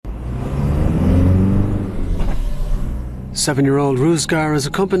7-year-old Ruzgar is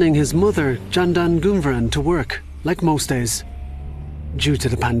accompanying his mother, Candan Günveren, to work, like most days. Due to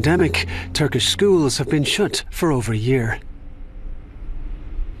the pandemic, Turkish schools have been shut for over a year.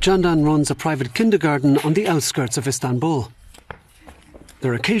 Candan runs a private kindergarten on the outskirts of Istanbul.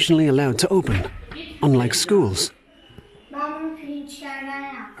 They're occasionally allowed to open, unlike schools.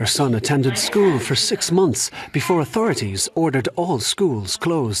 Her son attended school for 6 months before authorities ordered all schools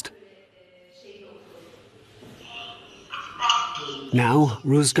closed. Now,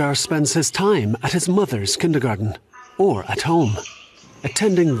 Ruzgar spends his time at his mother's kindergarten or at home,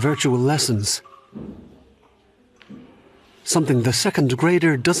 attending virtual lessons. Something the second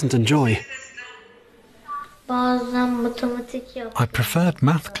grader doesn't enjoy. I preferred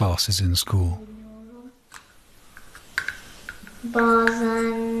math classes in school.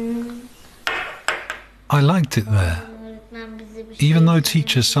 I liked it there, even though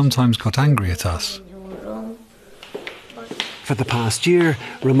teachers sometimes got angry at us. For the past year,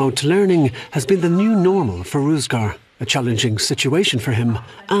 remote learning has been the new normal for Ruzgar, a challenging situation for him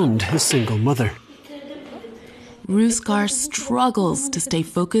and his single mother. Ruzgar struggles to stay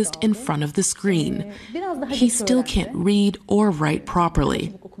focused in front of the screen. He still can't read or write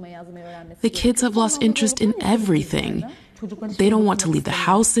properly. The kids have lost interest in everything. They don't want to leave the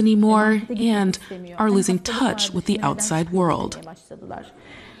house anymore and are losing touch with the outside world.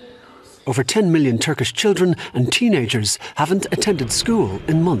 Over 10 million Turkish children and teenagers haven't attended school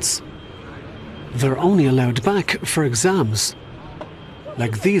in months. They're only allowed back for exams,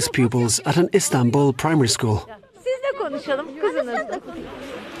 like these pupils at an Istanbul primary school.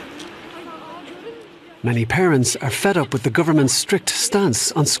 Many parents are fed up with the government's strict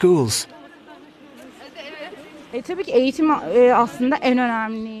stance on schools.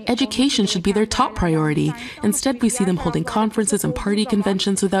 Education should be their top priority. Instead, we see them holding conferences and party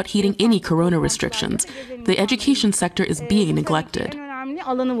conventions without heeding any corona restrictions. The education sector is being neglected.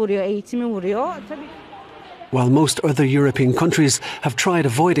 While most other European countries have tried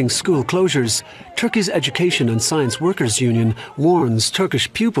avoiding school closures, Turkey's Education and Science Workers Union warns Turkish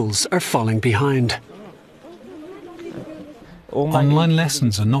pupils are falling behind. Online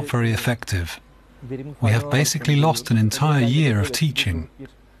lessons are not very effective. We have basically lost an entire year of teaching.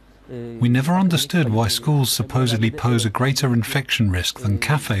 We never understood why schools supposedly pose a greater infection risk than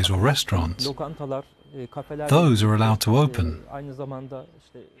cafes or restaurants. Those are allowed to open.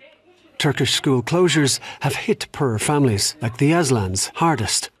 Turkish school closures have hit poorer families, like the Aslans,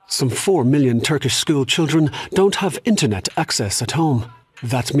 hardest. Some 4 million Turkish school children don't have internet access at home.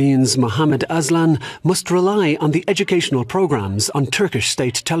 That means Mohammed Aslan must rely on the educational programs on Turkish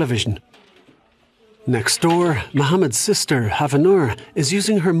state television. Next door, Mohammed's sister, Havanur, is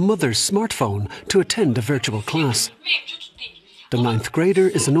using her mother's smartphone to attend a virtual class. The 9th grader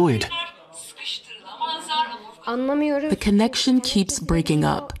is annoyed. The connection keeps breaking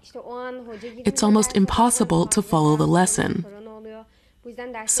up. It's almost impossible to follow the lesson.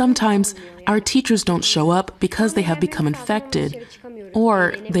 Sometimes our teachers don't show up because they have become infected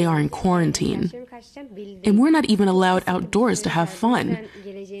or they are in quarantine. And we're not even allowed outdoors to have fun.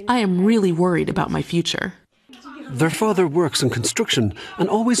 I am really worried about my future. Their father works in construction and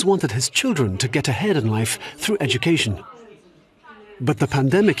always wanted his children to get ahead in life through education. But the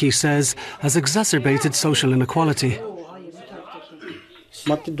pandemic, he says, has exacerbated social inequality.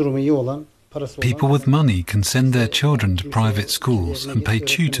 People with money can send their children to private schools and pay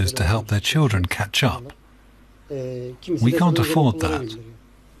tutors to help their children catch up. We can't afford that.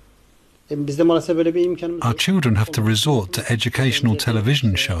 Our children have to resort to educational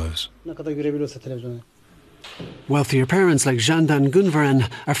television shows. Wealthier parents like Candan Günveren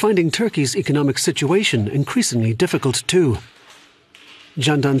are finding Turkey's economic situation increasingly difficult too.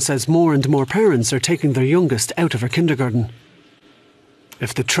 Candan says more and more parents are taking their youngest out of her kindergarten.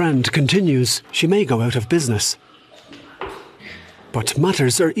 If the trend continues, she may go out of business. But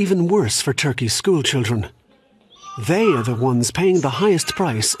matters are even worse for Turkey's school children. They are the ones paying the highest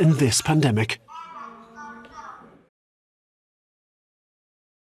price in this pandemic.